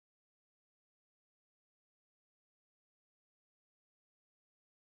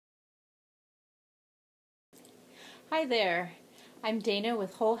Hi there, I'm Dana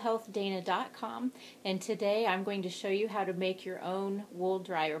with WholeHealthDana.com, and today I'm going to show you how to make your own wool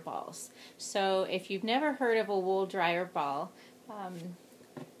dryer balls. So if you've never heard of a wool dryer ball,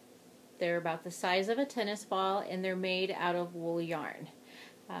 they're about the size of a tennis ball and they're made out of wool yarn.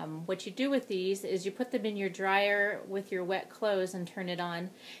 What you do with these is you put them in your dryer with your wet clothes and turn it on,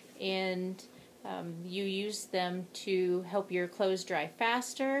 and you use them to help your clothes dry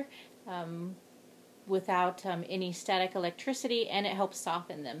faster without any static electricity, and it helps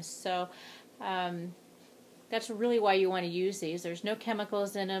soften them. So that's really why you want to use these. There's no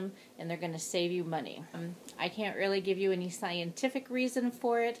chemicals in them and they're going to save you money. I can't really give you any scientific reason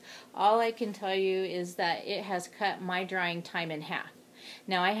for it. All I can tell you is that it has cut my drying time in half.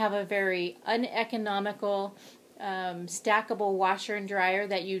 Now, I have a very uneconomical stackable washer and dryer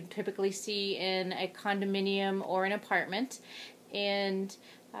that you typically see in a condominium or an apartment, and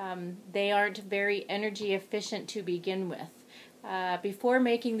they aren't very energy efficient to begin with. Before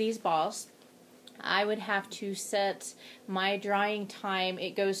making these balls, I would have to set my drying time.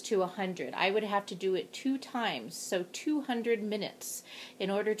 It goes to 100. I would have to do it 2 times, so 200 minutes in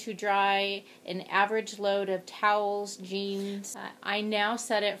order to dry an average load of towels, jeans. I now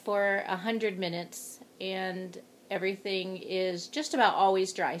set it for 100 minutes, and everything is just about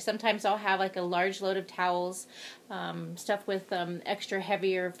always dry. Sometimes I'll have like a large load of towels, stuff with extra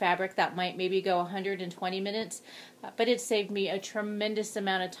heavier fabric that might maybe go 120 minutes, but it saved me a tremendous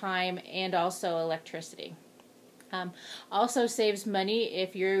amount of time and also electricity. Also saves money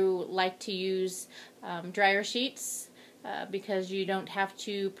if you like to use dryer sheets. Because you don't have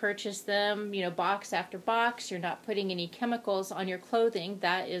to purchase them, box after box. You're not putting any chemicals on your clothing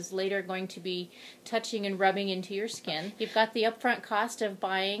that is later going to be touching and rubbing into your skin. You've got the upfront cost of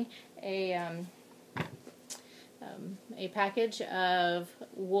buying a package of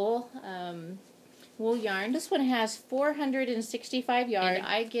wool yarn. This one has 465 yards. And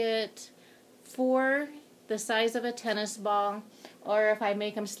I get 4 the size of a tennis ball, or if I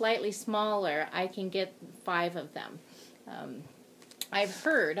make them slightly smaller, I can get 5 of them. I've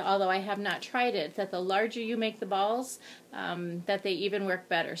heard, although I have not tried it, that the larger you make the balls, that they even work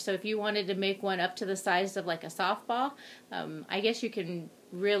better. So if you wanted to make one up to the size of like a softball, I guess you can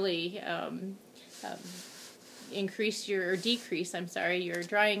really decrease your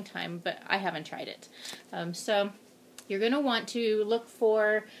drying time, but I haven't tried it. So you're going to want to look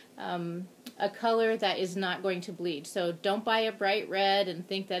for a color that is not going to bleed. So don't buy a bright red and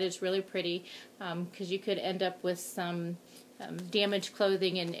think that it's really pretty, because you could end up with some damaged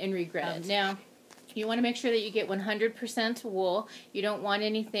clothing and regret it. Now, you want to make sure that you get 100% wool. You don't want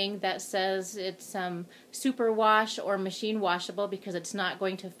anything that says it's super wash or machine washable, because it's not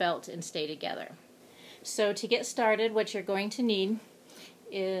going to felt and stay together. So to get started, what you're going to need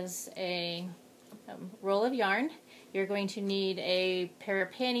is a roll of yarn. You're going to need a pair of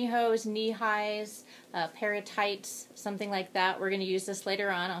pantyhose, knee highs, a pair of tights, something like that. We're going to use this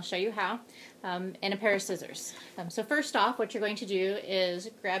later on. I'll show you how. And a pair of scissors. So first off, what you're going to do is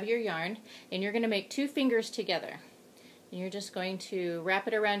grab your yarn, and you're going to make 2 fingers together. And you're just going to wrap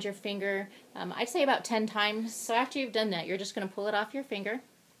it around your finger, I'd say about 10 times. So after you've done that, you're just going to pull it off your finger.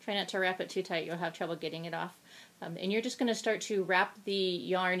 Try not to wrap it too tight. You'll have trouble getting it off. And you're just going to start to wrap the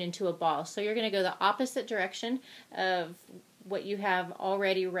yarn into a ball. So you're going to go the opposite direction of what you have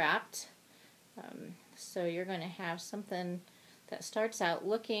already wrapped. So you're going to have something that starts out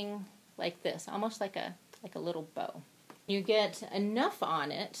looking like this, almost like a little bow. You get enough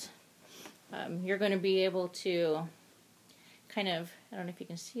on it, you're going to be able to kind of, I don't know if you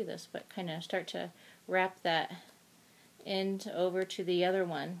can see this, but kind of start to wrap that end over to the other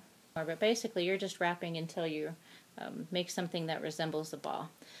one. But basically you're just wrapping until you make something that resembles a ball.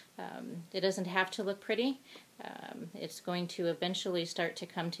 It doesn't have to look pretty. It's going to eventually start to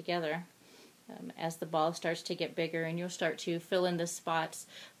come together as the ball starts to get bigger, and you'll start to fill in the spots.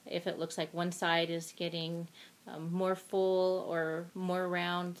 If it looks like one side is getting more full or more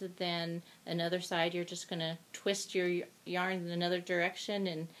round than another side, you're just going to twist your yarn in another direction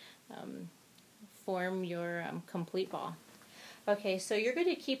and form your complete ball. Okay, so you're going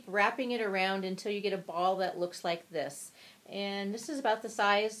to keep wrapping it around until you get a ball that looks like this. And this is about the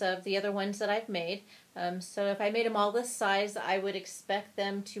size of the other ones that I've made. So if I made them all this size, I would expect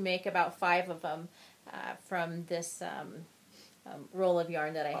them to make about 5 of them from this roll of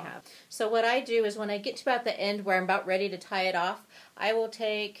yarn that I have. So what I do is when I get to about the end where I'm about ready to tie it off, I will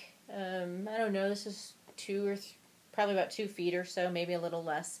take, I don't know, this is 2 or 3, probably about 2 feet or so, maybe a little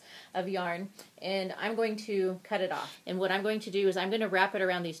less, of yarn, and I'm going to cut it off. And what I'm going to do is I'm going to wrap it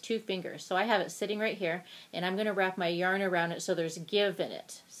around these 2 fingers. So I have it sitting right here, and I'm going to wrap my yarn around it so there's give in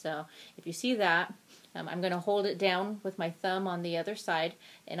it. So if you see that, I'm going to hold it down with my thumb on the other side,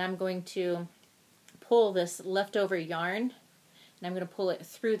 and I'm going to pull this leftover yarn, and I'm going to pull it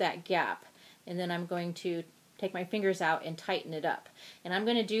through that gap, and then I'm going to take my fingers out and tighten it up. And I'm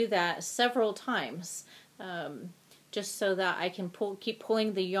going to do that several times, just so that I can keep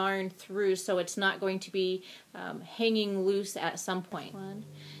pulling the yarn through, so it's not going to be hanging loose at some point.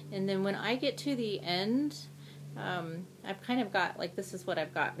 And then when I get to the end, I've kind of got, like, this is what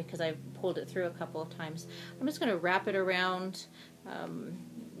I've got because I've pulled it through a couple of times. I'm just going to wrap it around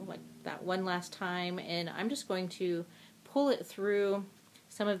like that one last time, and I'm just going to pull it through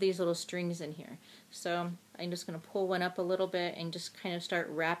some of these little strings in here. So I'm just going to pull one up a little bit and just kind of start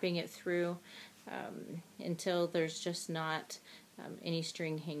wrapping it through until there's just not any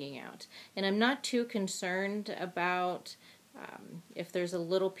string hanging out. And I'm not too concerned about if there's a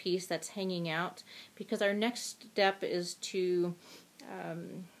little piece that's hanging out, because our next step is to,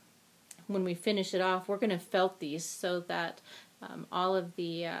 when we finish it off, we're going to felt these so that all of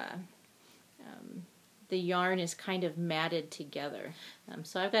the yarn is kind of matted together.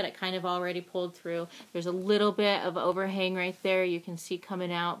 So I've got it kind of already pulled through. There's a little bit of overhang right there you can see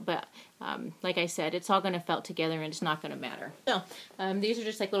coming out, but like I said, it's all going to felt together and it's not going to matter. So these are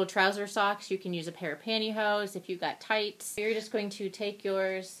just like little trouser socks. You can use a pair of pantyhose if you've got tights. You're just going to take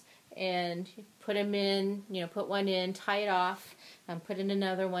yours and put them in, put one in, tie it off, put in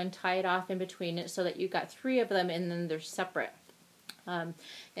another one, tie it off in between it so that you've got 3 of them and then they're separate.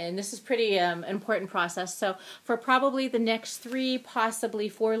 And this is pretty important process. So for probably the next 3, possibly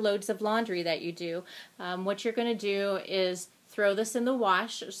 4 loads of laundry that you do, what you're going to do is throw this in the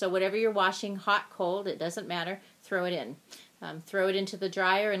wash. So whatever you're washing, hot, cold, it doesn't matter, throw it in. Throw it into the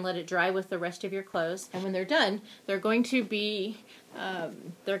dryer and let it dry with the rest of your clothes. And when they're done, they're going to be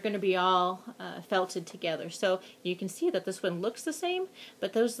all felted together. So you can see that this one looks the same,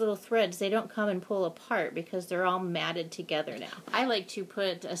 but those little threads, they don't come and pull apart because they're all matted together now. I like to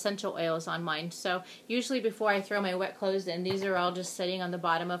put essential oils on mine. So usually before I throw my wet clothes in, these are all just sitting on the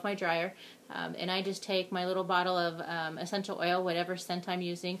bottom of my dryer. And I just take my little bottle of essential oil, whatever scent I'm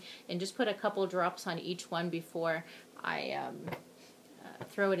using, and just put a couple drops on each one before I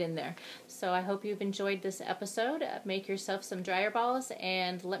throw it in there. So I hope you've enjoyed this episode. Make yourself some dryer balls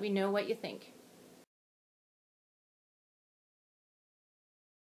and let me know what you think.